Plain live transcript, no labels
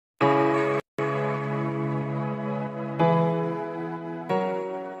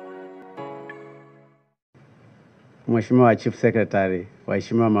Mheshimiwa Chief Secretary,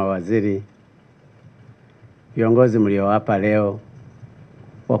 waheshimiwa mawaziri, viongozi mlio hapa leo,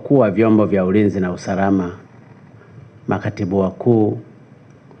 wakuu wa vyombo vya ulinzi na usalama, makatibu wakuu,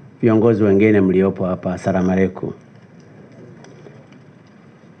 viongozi wengine mliopo hapa, asalamu alaykum.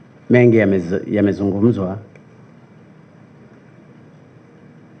 Mengi yamezungumzwa,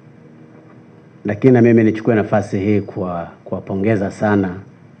 lakini na mimi nichukue nafasi hii kuwapongeza sana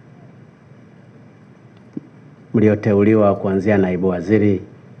mlioteuliwa kuanzia naibu waziri,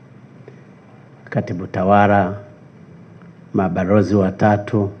 katibu tawala, mabalozi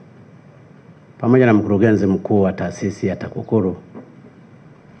watatu, pamoja na mkurugenzi mkuu wa taasisi ya TAKUKURU.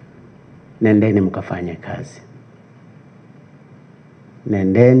 Nendeni mkafanye kazi.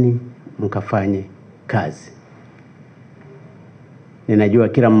 Nendeni mkafanye kazi. Ninajua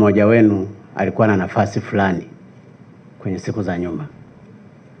kila mmoja wenu alikuwa na nafasi fulani kwenye siku za nyuma.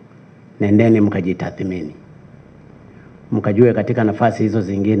 Nendeni mkajitathmini. Mkajue katika nafasi hizo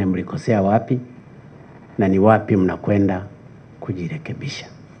zingine mlikosea wapi na ni wapi mnakwenda kujirekebisha.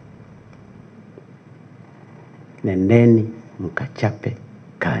 Nendeni mkachape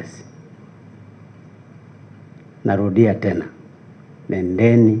kazi. Narudia tena.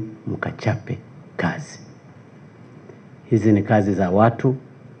 Nendeni mkachape kazi. Hizi ni kazi za watu.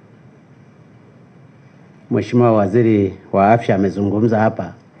 Mheshimiwa Waziri wa Afya amezungumza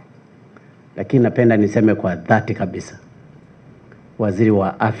hapa, lakini napenda niseme kwa dhati kabisa. Waziri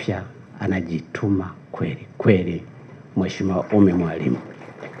wa Afya anajituma kweli kweli, Mheshimiwa Mwalimu.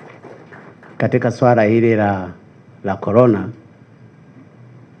 Katika swala hili la corona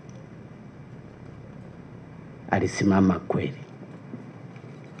alisimama kweli.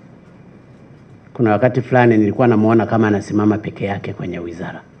 Kuna wakati fulani nilikuwa namuona kama anasimama peke yake kwenye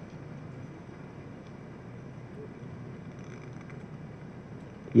wizara.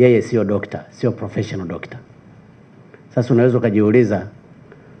 Yeye sio doctor, sio professional doctor. Sasa unaweza kujiuliza,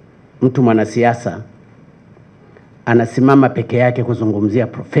 mtu mwanasiasa anasimama peke yake kuzungumzia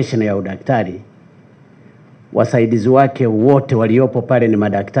profession ya udaktari, wasaidizi wake wote waliopo pale ni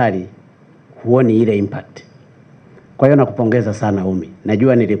madaktari, huoni ile impact. Kwa hiyo nakupongeza sana Umi.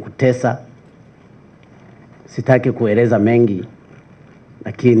 Najua nilikutesa, sitaki kueleza mengi,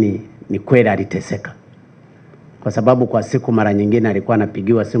 lakini ni kweli aliteseka. Kwa sababu kwa siku mara nyingine alikuwa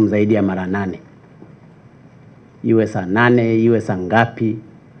anapigiwa simu zaidi ya mara 8. Iwe saa 8, iwe saa ngapi.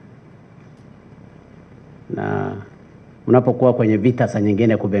 Na unapokuwa kwenye vita saa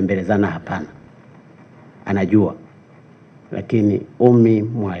nyingine kubembelezana hapana. Anajua. Lakini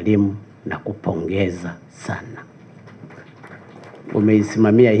Mwalimu nakupongeza sana.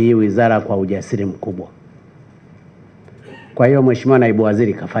 Umeisimamia hii wizara kwa ujasiri mkubwa. Kwa hiyo Mheshimiwa Naibu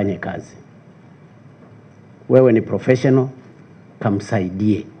Waziri, kafanye kazi. Wewe ni professional,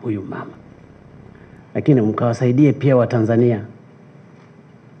 kamsaidie huyu mama. Lakini mkawasaidie pia Watanzania.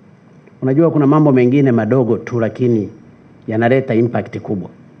 Unajua kuna mambo mengine madogo tu lakini yanaleta impact kubwa.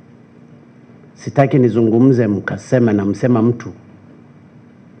 Sitaki nizungumze mkasema na msema mtu.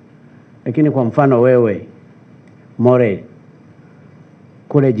 Lakini kwa mfano wewe More,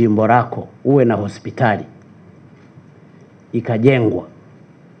 kule jimbo lako uwe na hospitali ikajengwa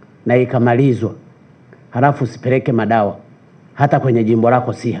na ikamalizwa, halafu usipeleke madawa hata kwenye jimbo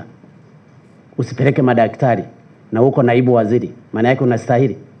lako Siha, usipeleke madaktari, na uko naibu waziri, maana yake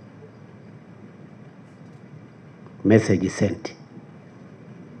unastahili. Message sent.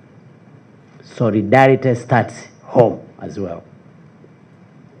 Solidarity starts home as well.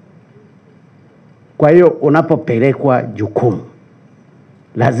 Kwa hiyo unapopelekwa jukumu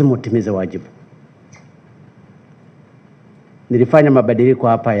lazima utimize wajibu. Nilifanya mabadiliko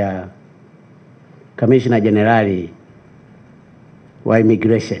hapa ya Commissioner Generali wa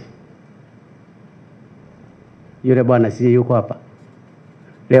Immigration. Yule bwana si yuko hapa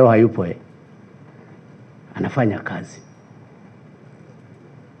leo? Hayupo. Anafanya kazi.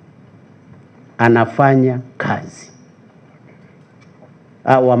 Anafanya kazi.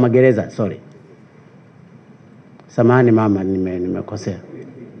 Wa magereza, sorry. Samahani mama, nimekosea.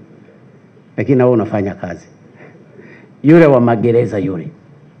 Lakini na wewe unafanya kazi. Yule wa magereza yule,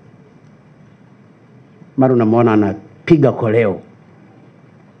 mara unamuona anapiga koleo,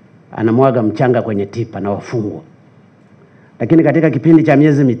 anamwaga mchanga kwenye tipa na wafungwa. Lakini katika kipindi cha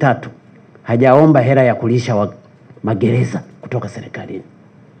miezi 3 hajaomba hela ya kulisha magereza kutoka serikalini.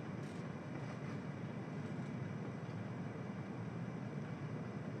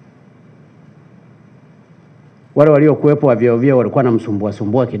 Wale waliokuwepo wa vyeo walikuwa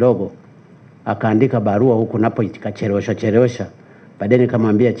namsumbua kidogo, akaandika barua huku napo ikachelewesha. Baadaye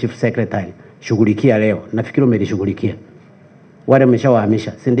nikamwambia Chief Secretary, shughulikia leo. Nafikiri umelishughulikia. Wale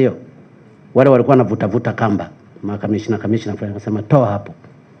umeshawahamisha, si ndio? Wale walikuwa wanavuta kamba makamishna fulani akasema toa hapo.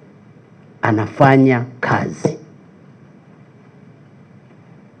 Anafanya kazi.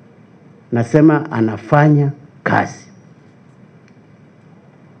 Nasema anafanya kazi.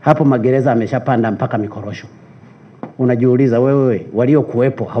 Hapo magereza ameshapanda mpaka mikorosho. Unajiuliza wewe, walio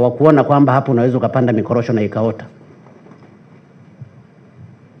kuwepo hawakuona kwamba hapo unaweza ukapanda mikorosho na ikaota?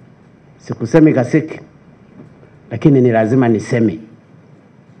 Sikusemi kasiki, lakini ni lazima niseme,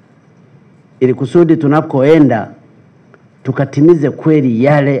 ili kusudi tunakoenda tukatimize kweli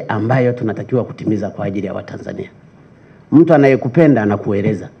yale ambayo tunatakiwa kutimiza kwa ajili ya Watanzania. Mtu anayekupenda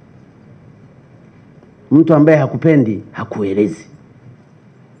anakueleza. Mtu ambaye hakupendi hakuelezi.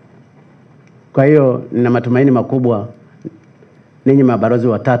 Kwa hiyo nina matumaini makubwa ninyi mabalozi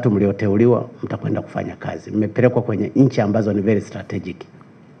watatu mlioteuliwa mtakwenda kufanya kazi. Mmepelekwa kwenye nchi ambazo ni very strategic.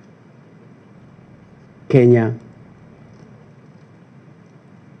 Kenya,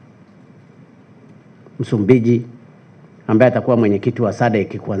 Msumbiji ambaye atakuwa mwenyekiti wa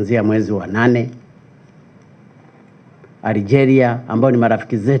SADC kuanzia mwezi wa 8, Algeria ambao ni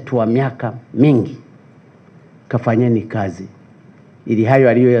marafiki zetu wa miaka mingi. Kafanyeni kazi ili hayo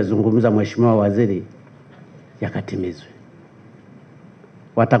aliyoyazungumza Mheshimiwa Waziri yakatimizwe.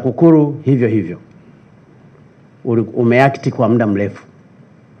 Watakukuru hivyo hivyo. Umeakti kwa muda mrefu.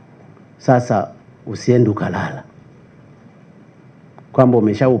 Sasa usiende ukalala kwamba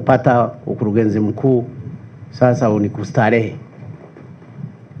umeshaupata ukurugenzi mkuu sasa unikustarehe.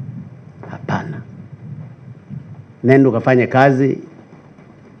 Hapana. Nenda ukafanye kazi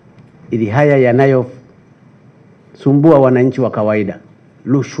ili haya yanayosumbua wananchi wa kawaida,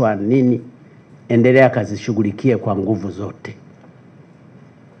 rushwa nini, endelea kazishughulikie kwa nguvu zote.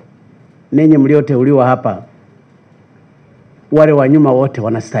 Ninyi mlioteuliwa hapa, wale wa nyuma wote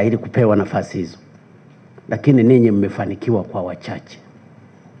wanastahili kupewa nafasi hizo, lakini ninyi mmefanikiwa kwa wachache.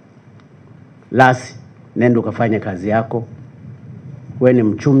 Lasi, nenda ukafanye kazi yako. Wewe ni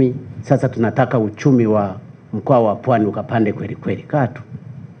mchumi, sasa tunataka uchumi wa mkoa wa Pwani ukapande kweli kweli katu.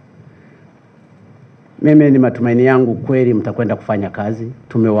 Mimi ni matumaini yangu kweli mtakwenda kufanya kazi.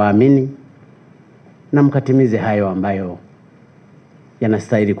 Tumewaamini na mkatimize hayo ambayo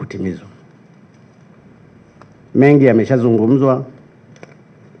yanastahili kutimizwa. Mengi yameshazungumzwa,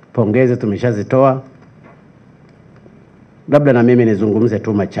 pongezi tumeshazitoa. Labda na mimi nizungumze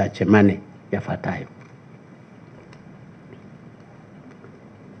tu machache mane yafuatayo.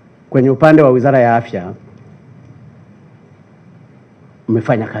 Kwenye upande wa Wizara ya Afya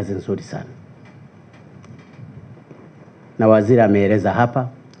umefanya kazi nzuri sana, na waziri ameeleza hapa,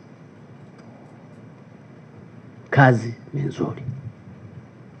 kazi ni nzuri.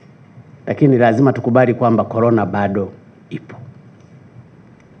 Lakini lazima tukubali kwamba corona bado ipo,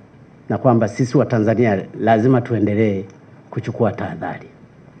 na kwamba sisi wa Tanzania lazima tuendelee kuchukua tahadhari.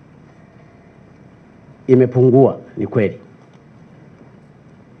 Imepungua ni kweli,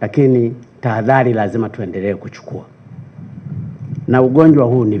 lakini tahadhari lazima tuendelee kuchukua. Na ugonjwa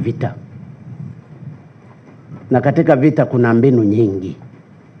huu ni vita, na katika vita kuna mbinu nyingi.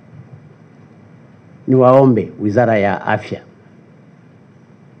 Niwaombe Wizara ya Afya,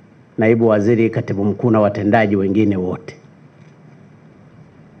 Naibu Waziri, Katibu Mkuu na watendaji wengine wote,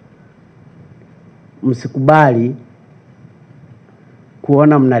 msikubali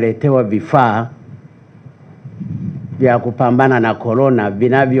kuona mnaletewa vifaa vya kupambana na corona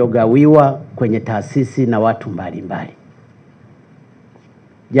vinavyogawiwa kwenye taasisi na watu mbalimbali.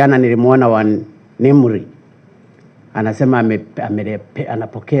 Jana nilimuona wa Nimri anasema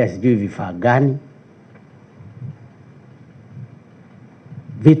anapokea sijui vifaa gani.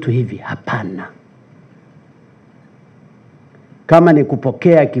 Vitu hivi hapana. Kama ni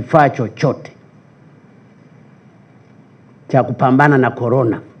kupokea kifaa chochote cha kupambana na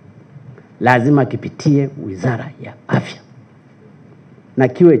corona, lazima kipitie Wizara ya Afya na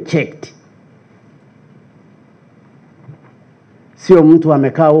kiwe checked. Sio mtu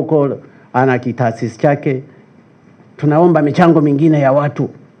amekaa huko ana kitaasisi chake. Tunaomba michango mingine ya watu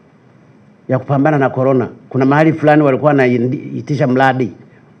ya kupambana na corona. Kuna mahali fulani walikuwa wanaitisha mradi,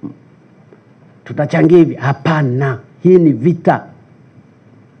 tutachangia hivi. Hapana, hii ni vita.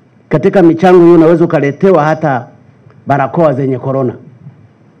 Katika michango hiyo unaweza ukaletewa hata barakoa zenye corona.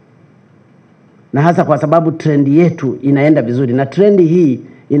 Na hasa kwa sababu trendi yetu inaenda vizuri, na trendi hii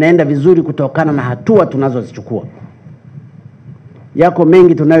inaenda vizuri kutokana na hatua tunazozichukua. Yako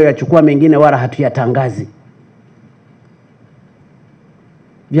mengi tunayoyachukua, mengine wala hatuyatangazi.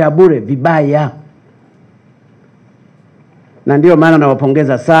 Vya bure, vibaya. Na ndio maana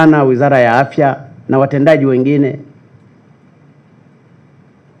nawapongeza sana Wizara ya Afya na watendaji wengine,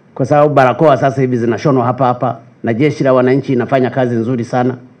 kwa sababu barakoa sasa hivi zinashonwa hapa hapa, na Jeshi la Wananchi inafanya kazi nzuri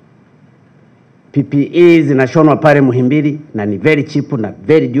sana. PPE zinashonwa pale Muhimbili na ni very cheap na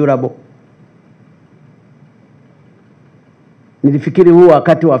very durable. Nilifikiri huu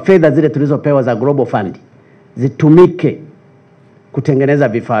wakati wa fedha zile tulizopewa za Global Fund zitumike kutengeneza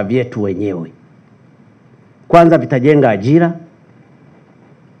vifaa vyetu wenyewe. Kwanza vitajenga ajira,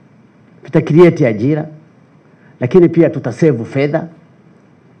 vitacreate ajira, lakini pia tutasave fedha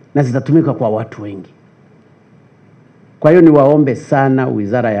na zitatumika kwa watu wengi. Kwa hiyo niwaombe sana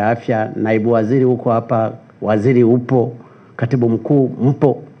Wizara ya Afya, naibu waziri huko hapa, waziri upo, katibu mkuu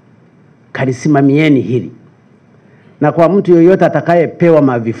mpo, kalisimamieni hili. Na kwa mtu yoyote atakayepewa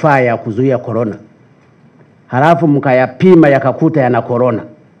mavifaa ya kuzuia corona, halafu mkayapima yakakuta yana corona,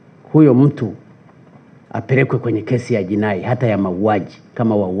 huyo mtu apelekwe kwenye kesi ya jinai, hata ya mauaji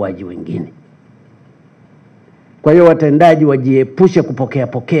kama wauaji wengine. Kwa hiyo watendaji wajiepushe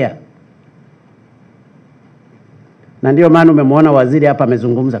kupokea. Na ndio maana umemwona waziri hapa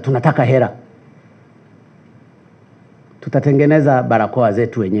amezungumza, tunataka hera. Tutatengeneza barakoa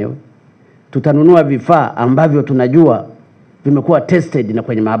zetu wenyewe. Tutanunua vifaa ambavyo tunajua vimekuwa tested na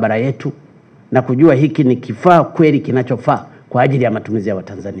kwenye maabara yetu na kujua hiki ni kifaa kweli kinachofaa kwa ajili ya matumizi ya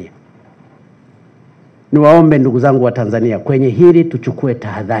Watanzania. Niwaombe ndugu zangu wa Tanzania, kwenye hili tuchukue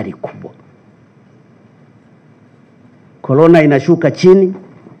tahadhari kubwa. Corona inashuka chini,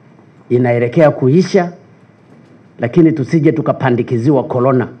 inaelekea kuisha, lakini tusije tukapandikiziwa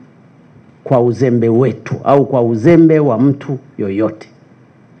corona kwa uzembe wetu au kwa uzembe wa mtu yoyote.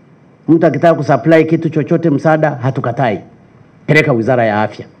 Mtu akitaka kusupply kitu chochote msaada, hatukatai. Peleka Wizara ya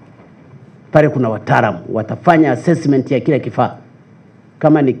Afya. Pale kuna wataalamu watafanya assessment ya kila kifaa.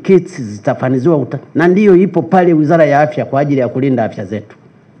 Kama ni kits zitafaniziwa na ndiyo ipo pale Wizara ya Afya kwa ajili ya kulinda afya zetu.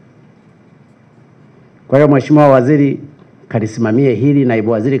 Kwa hiyo Mheshimiwa Waziri kalisimamie hili,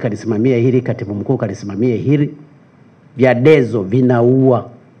 naibu waziri kalisimamie hili, katibu mkuu kalisimamie hili. Vyadezo vinaua.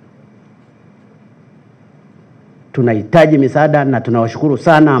 Tunahitaji misaada na tunawashukuru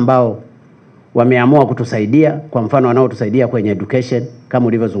sana ambao wameamua kutusaidia. Kwa mfano wanaotusaidia kwenye education kama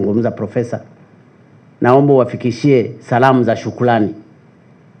ulivyozungumza Profesa. Naomba wafikishie salamu za shukrani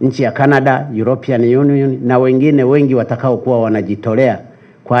nchi ya Canada, European Union na wengine wengi watakao kuwa wanajitolea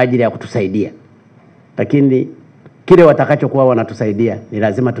kwa ajili ya kutusaidia. Lakini kile watakachokuwa wanatusaidia ni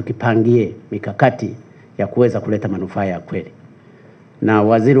lazima tukipangie mikakati ya kuweza kuleta manufaa ya kweli. Na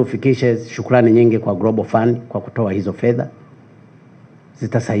waziri ufikishe shukrani nyingi kwa Global Fund kwa kutoa hizo fedha.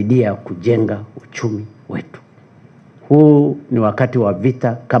 Zitasaidia kujenga uchumi wetu. Huu ni wakati wa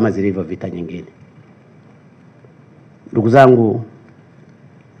vita kama zilivyo vita nyingine. Ndugu zangu,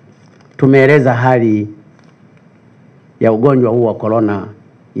 tumeeleza hali ya ugonjwa huu wa corona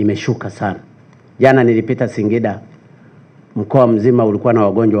imeshuka sana. Jana nilipita Singida, mkoa mzima ulikuwa na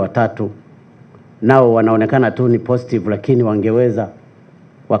wagonjwa 3. Nao wanaonekana tu ni positive, lakini wangeweza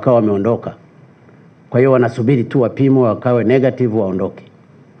wakawa wameondoka. Kwa hiyo wanasubiri tu wapimwe wakawe negative waondoke.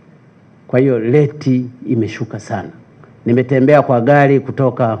 Kwa hiyo reti imeshuka sana. Nimetembea kwa gari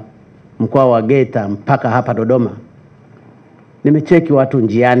kutoka mkoa wa Geita mpaka hapa Dodoma. Nimecheki watu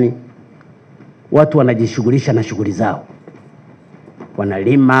njiani. Watu wanajishughulisha na shughuli zao.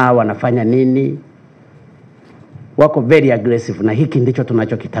 Wanalima, wanafanya nini? Wako very aggressive, na hiki ndicho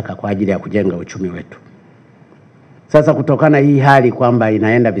tunachokitaka kwa ajili ya kujenga uchumi wetu. Sasa kutokana hii hali kwamba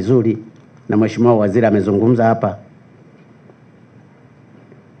inaenda vizuri na Mheshimiwa Waziri amezungumza hapa,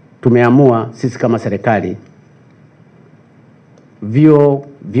 tumeamua sisi kama serikali vyuo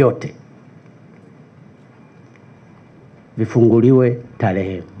vyote vifunguliwe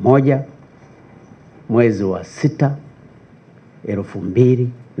tarehe 1 mwezi wa 6 2020.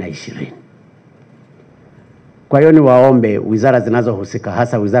 Kwa hiyo niwaombe wizara zinazohusika,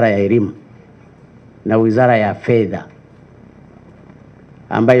 hasa Wizara ya Elimu na Wizara ya Fedha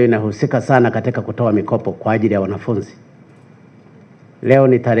ambayo inahusika sana katika kutoa mikopo kwa ajili ya wanafunzi. Leo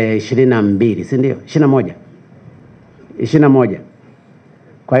ni tarehe 22, si ndio? 21.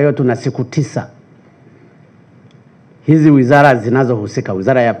 Kwa hiyo tuna siku 9. Hizi wizara zinazohusika,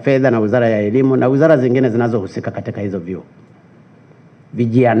 Wizara ya Fedha na Wizara ya Elimu na wizara zingine zinazohusika katika hizo vyuo,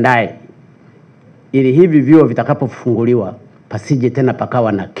 vijiandae ili hivi vyuo vitakapofunguliwa pasije tena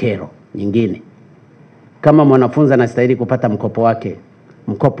pakawa na kero nyingine. Kama mwanafunzi anastahili kupata mkopo wake,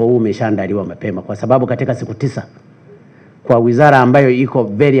 mkopo huu umeshaandaliwa mapema, kwa sababu katika siku 9 kwa wizara ambayo iko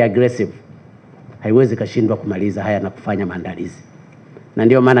very aggressive haiwezi kashindwa kumaliza haya na kufanya maandalizi. Na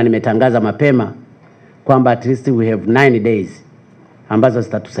ndio maana nimetangaza mapema kwamba at least we have 9 days ambazo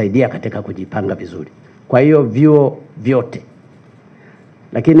zitatusaidia katika kujipanga vizuri. Kwa hiyo vyuo vyote.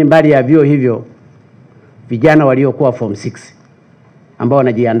 Lakini mbali ya vyuo hivyo, vijana waliokuwa form 6 ambao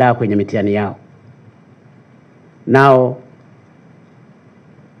wanajiandaa kwenye mitihani yao, nao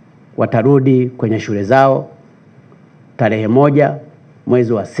watarudi kwenye shule zao tarehe 1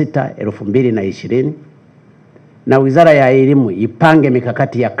 mwezi wa 6, 2020, na Wizara ya Elimu ipange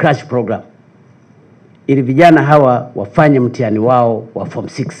mikakati ya crash program ili vijana hawa wafanye mtihani wao wa form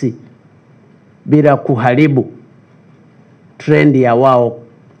 6 bila kuharibu trendi ya wao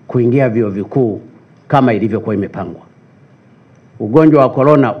kuingia vyuo vikuu kama ilivyokuwa imepangwa. Ugonjwa wa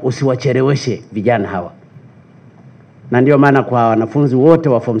corona usiwacheleweshe vijana hawa. Na ndio maana kwa wanafunzi wote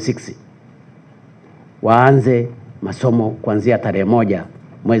wa form 6 waanze masomo kuanzia tarehe 1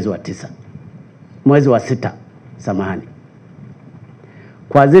 mwezi wa 6, samahani.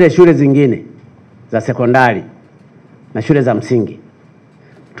 Kwa zile shule zingine za sekondari na shule za msingi,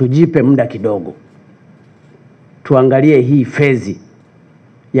 tujipe muda kidogo. Tuangalie hii fezi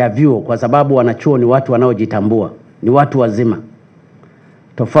ya vyuo, kwa sababu wanachuo ni watu wanaojitambua, ni watu wazima.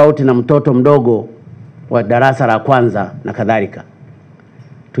 Tofauti na mtoto mdogo wa darasa la kwanza na kadhalika.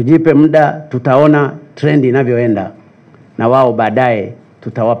 Tujipe muda, tutaona trend inavyoenda, na wao baadaye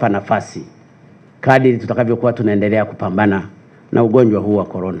tutawapa nafasi kadiri tutakavyokuwa tunaendelea kupambana na ugonjwa huu wa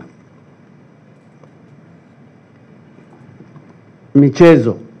corona.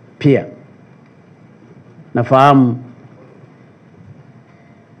 Michezo pia, nafahamu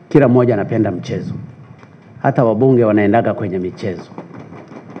kila mmoja anapenda mchezo. Hata wabunge wanaendaga kwenye michezo.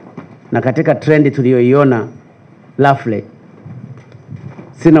 Na katika trendi tuliyoiona Lafle,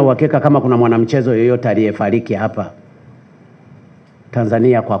 sina uhakika kama kuna mwanamchezo yoyote aliyefariki hapa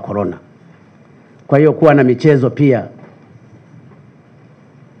Tanzania kwa corona. Kwa hiyo kuwa na michezo pia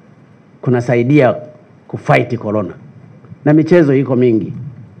kunasaidia kufight corona. Na michezo iko mingi,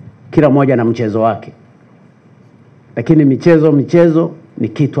 kila mmoja na mchezo wake. Lakini michezo ni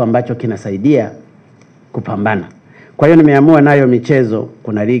kitu ambacho kinasaidia kupambana. Kwa hiyo nimeamua nayo michezo,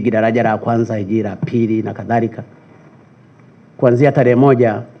 kuna ligi daraja la kwanza, ligi la pili na kadhalika. Kuanzia tarehe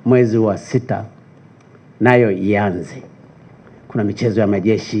 1 mwezi wa 6 nayo ianze. Kuna michezo ya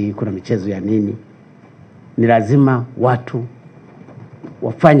majeshi, kuna michezo ya nini. Ni lazima watu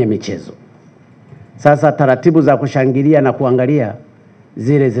wafanye michezo. Sasa taratibu za kushangilia na kuangalia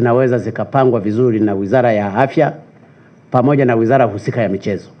zile zinaweza zikapangwa vizuri na Wizara ya Afya pamoja na wizara husika ya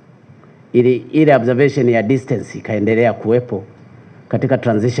michezo, ili ile observation ya distance ikaendelea kuwepo katika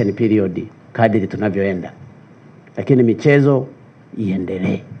transition period kadiri tunavyoenda. Lakini michezo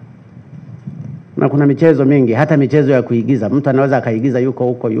iendelee. Na kuna michezo mingi, hata michezo ya kuigiza. Mtu anaweza akaigiza yuko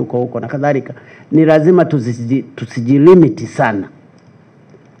huko na kadhalika. Ni lazima tusijilimiti sana.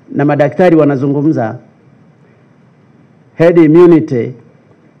 Na madaktari wanazungumza herd immunity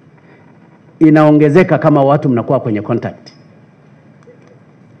inaongezeka kama watu mnakuwa kwenye contact.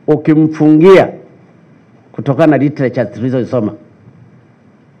 Ukimfungia, kutokana na literature tulizosoma,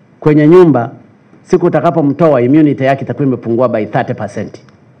 kwenye nyumba, siku utakapomtoa immunity yake itakuwa imepungua by 30%.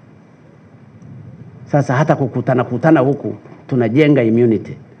 Sasa hata kukutana huku tunajenga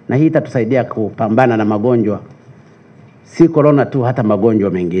immunity, na hii itatusaidia kupambana na magonjwa, si corona tu, hata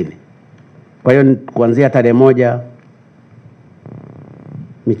magonjwa mengine. Kwa hiyo kuanzia tarehe 1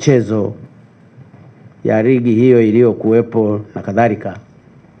 michezo ya ligi hiyo iliyokuwepo na kadhalika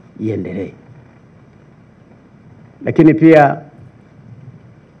iendelee. Lakini pia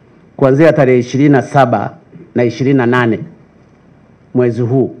kuanzia tarehe 27 na 28 mwezi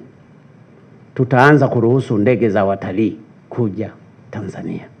huu tutaanza kuruhusu ndege za watalii kuja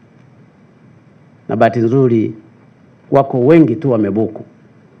Tanzania. Na bahati nzuri wako wengi tu wamebuku.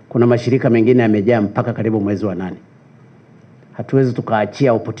 Kuna mashirika mengine yamejaa mpaka karibu mwezi wa 8. Hatuwezi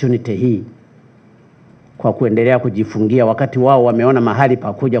tukaachia opportunity hii kwa kuendelea kujifungia wakati wao wameona mahali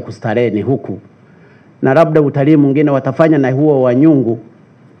pa kuja kustarehe ni huku. Na labda utalii mwingine watafanya na huo wa nyungu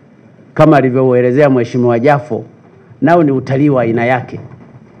kama alivyoelezea Mheshimiwa Jafo, nao ni utalii wa aina yake.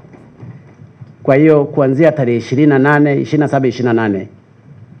 Kwa hiyo kuanzia tarehe 27, 28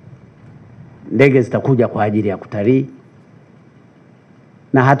 ndege zitakuja kwa ajili ya kutalii,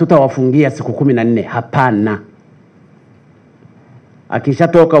 na hatutawafungia siku 14, hapana.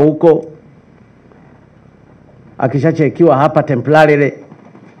 Akishatoka huko, akishachekiwa hapa temporarily,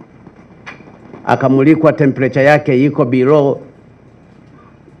 akamulikwa temperature yake iko below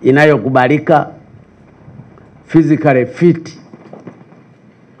inayokubalika, physically fit,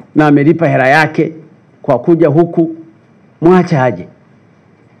 na amelipa hela yake kwa kuja huku, mwache aje.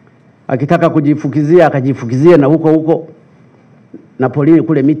 Akitaka kujifukizia akajifukizie na huko na polini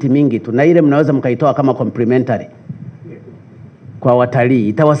kule miti mingi tu, na ile mnaweza mkaitoa kama complimentary kwa watalii.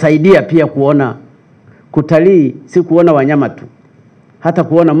 Itawasaidia pia kuona, kutalii si kuona wanyama tu, hata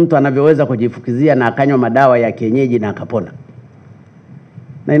kuona mtu anavyoweza kujifukizia na akanywa madawa ya kienyeji na akapona.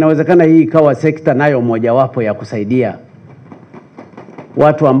 Na inawezekana hii ikawa sekta nayo mojawapo ya kusaidia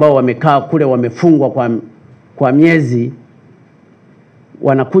watu ambao wamekaa kule wamefungwa kwa miezi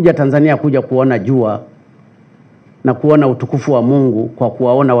wanakuja Tanzania kuja kuona jua na kuona utukufu wa Mungu kwa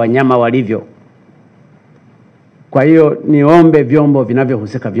kuwaona wanyama walivyo. Kwa hiyo niombe vyombo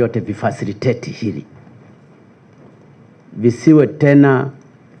vinavyohusika vyote vifacilitate hili, visiwe tena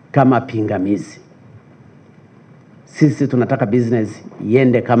kama pingamizi. Sisi tunataka business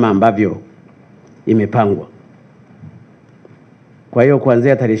iende kama ambavyo imepangwa. Kwa hiyo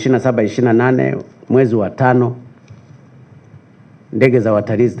kuanzia tarehe 27, 28 mwezi wa 5 ndege za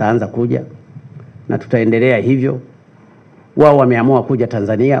watalii zitaanza kuja na tutaendelea hivyo. Wao wameamua kuja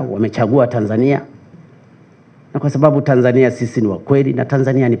Tanzania, wamechagua Tanzania, na kwa sababu Tanzania sisi ni wa kweli na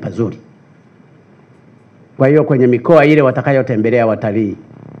Tanzania ni pazuri. Kwa hiyo kwenye mikoa ile watakayotembelea watalii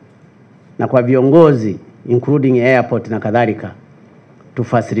na kwa viongozi including airport na kadhalika,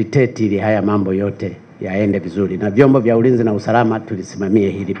 tufacilitate ili haya mambo yote yaende vizuri, na vyombo vya ulinzi na usalama tulisimamie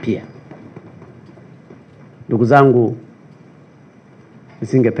hili pia. Ndugu zangu,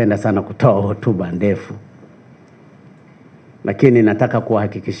 nisingependa sana kutoa hotuba ndefu, lakini nataka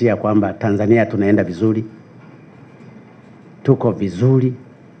kuhakikishia kwamba Tanzania tunaenda vizuri, tuko vizuri,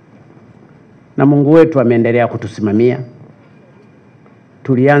 na Mungu wetu ameendelea kutusimamia.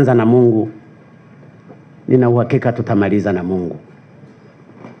 Tulianza na Mungu, nina uhakika tutamaliza na Mungu.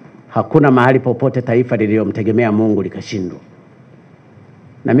 Hakuna mahali popote taifa lililomtegemea Mungu likashindwa.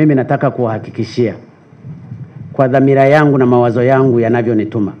 Na mimi nataka kuhakikishia kwa dhamira yangu na mawazo yangu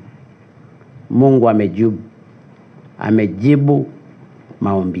yanavyonituma, Mungu amejibu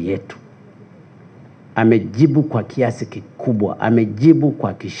maombi yetu. Amejibu kwa kiasi kikubwa, amejibu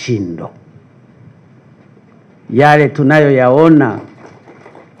kwa kishindo. Yale tunayoyaona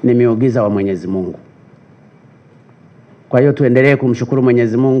ni miujiza wa Mwenyezi Mungu. Kwa hiyo tuendelee kumshukuru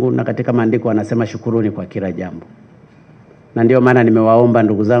Mwenyezi Mungu, na katika maandiko wanasema shukuruni kwa kila jambo. Na ndio maana nimewaomba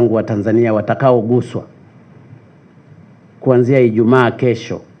ndugu zangu wa Tanzania watakaoguswa kuanzia Ijumaa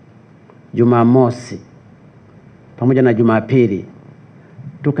kesho, Jumamosi pamoja na Jumapili,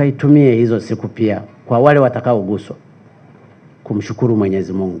 tukaitumie hizo siku pia kwa wale watakaoguswa kumshukuru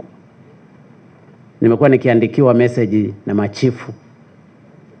Mwenyezi Mungu. Nimekuwa nikiandikiwa message na machifu.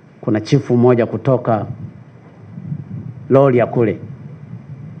 Kuna chifu mmoja kutoka Loria kule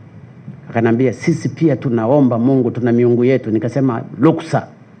akanambia sisi pia tunaomba Mungu, tuna miungu yetu. Nikasema ruksa,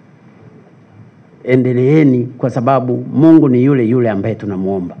 endeleeni, kwa sababu Mungu ni yule yule ambaye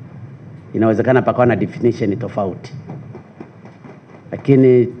tunamuomba. Inawezekana pakawa na definition tofauti,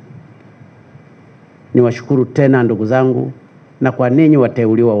 lakini niwashukuru tena ndugu zangu, na kwa ninyi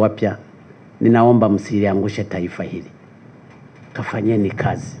wateuliwa wapya, ninaomba msiliangushe taifa hili. Kafanyeni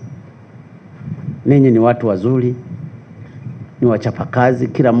kazi. Ninyi ni watu wazuri, ni wachapakazi,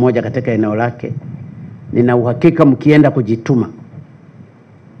 kila mmoja katika eneo lake. Nina uhakika mkienda kujituma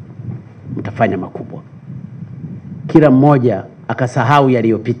mtafanya makubwa. Kila mmoja akasahau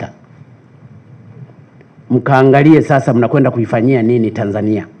yaliyopita, mkaangalie sasa mnakwenda kuifanyia nini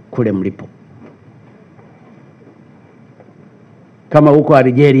Tanzania kule mlipo. Kama huko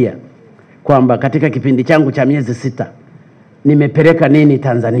Algeria, kwamba katika kipindi changu cha miezi 6 nimepeleka nini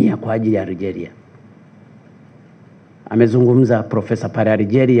Tanzania kwa ajili ya Algeria. Amezungumza profesa pale.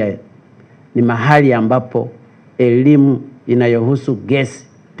 Algeria ni mahali ambapo elimu inayohusu gas,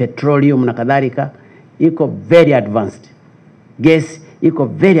 petroleum na kadhalika iko very advanced. Gas iko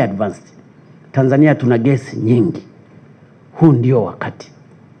very advanced. Tanzania tuna gas nyingi. Huu ndio wakati.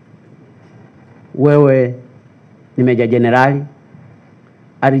 Wewe ni meja jenerali.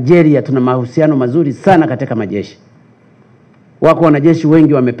 Algeria tuna mahusiano mazuri sana katika majeshi. Wako wanajeshi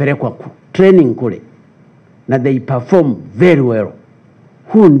wengi wamepelekwa training kule na they perform very well.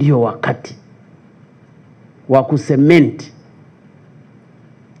 Huu ndio wakati wa kusementi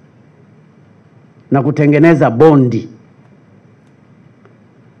na kutengeneza bondi.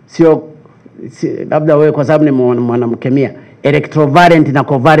 Sio labda wewe kwa sababu ni mwanamkemia, electrovalent na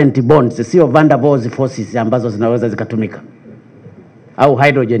covalent bonds, sio van der Waals forces ambazo zinaweza zikatumika, au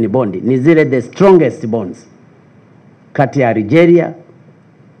hydrogen bond. Ni zile the strongest bonds kati ya Algeria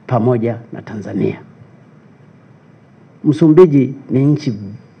pamoja na Tanzania. Msumbiji ni nchi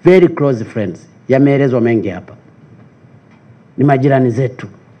very close friends, yameelezwa mengi hapa. Ni majirani zetu.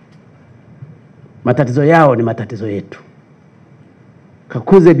 Matatizo yao ni matatizo yetu.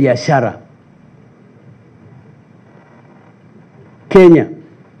 Kakuze biashara. Kenya,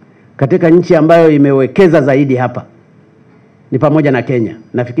 katika nchi ambayo imewekeza zaidi hapa ni pamoja na Kenya.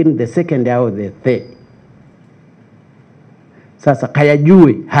 Nafikiri the second au the third. Sasa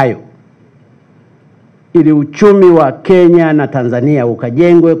kayajue hayo, ili uchumi wa Kenya na Tanzania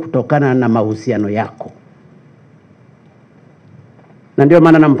ukajengwe kutokana na mahusiano yako. Na ndio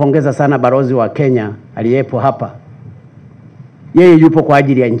maana nampongeza sana balozi wa Kenya aliyepo hapa. Yeye yupo kwa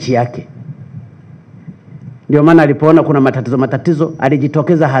ajili ya nchi yake. Ndio maana alipoona kuna matatizo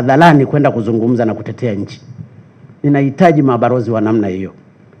alijitokeza hadharani kwenda kuzungumza na kutetea nchi. Ninahitaji mabalozi wa namna hiyo.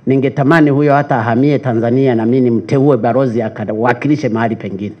 Ningetamani huyo hata ahamie Tanzania na mimi nimteue balozi akawakilishe mahali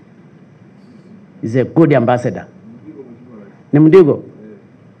pengine. Is a good ambassador. Ni Mdigo.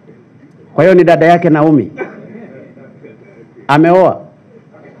 Kwa hiyo ni dada yake Naomi. Ameoa.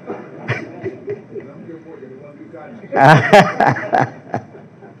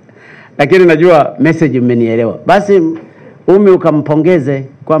 Lakini najua message mmenielewa. Basi Umi ukampongeze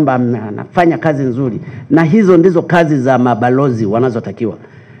kwamba anafanya kazi nzuri, na hizo ndizo kazi za mabalozi wanazotakiwa,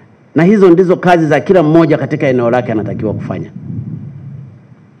 na hizo ndizo kazi za kila mmoja katika eneo lake anatakiwa kufanya.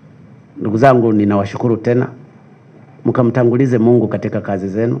 Ndugu zangu, ninawashukuru tena, mkamtangulize Mungu katika kazi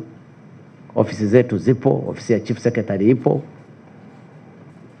zenu. Ofisi zetu zipo, ofisi ya Chief Secretary ipo,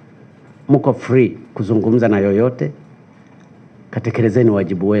 mko free kuzungumza na yoyote. Katekelezeni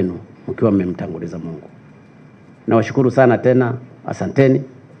wajibu wenu mkiwa mmemtanguliza Mungu. Nawashukuru sana tena, asanteni.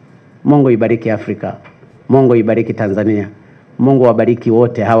 Mungu ibariki Afrika, Mungu ibariki Tanzania, Mungu wabariki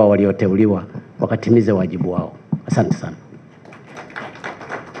wote hawa walioteuliwa wakatimize wajibu wao. Asante sana.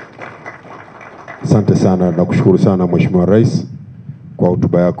 Asante sana, nakushukuru sana Mheshimiwa Rais kwa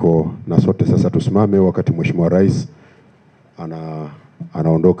hotuba yako, na sote sasa tusimame wakati Mheshimiwa Rais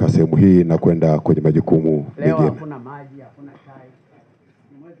anaondoka sehemu hii na kwenda kwenye majukumu mengine. Leo hakuna maji.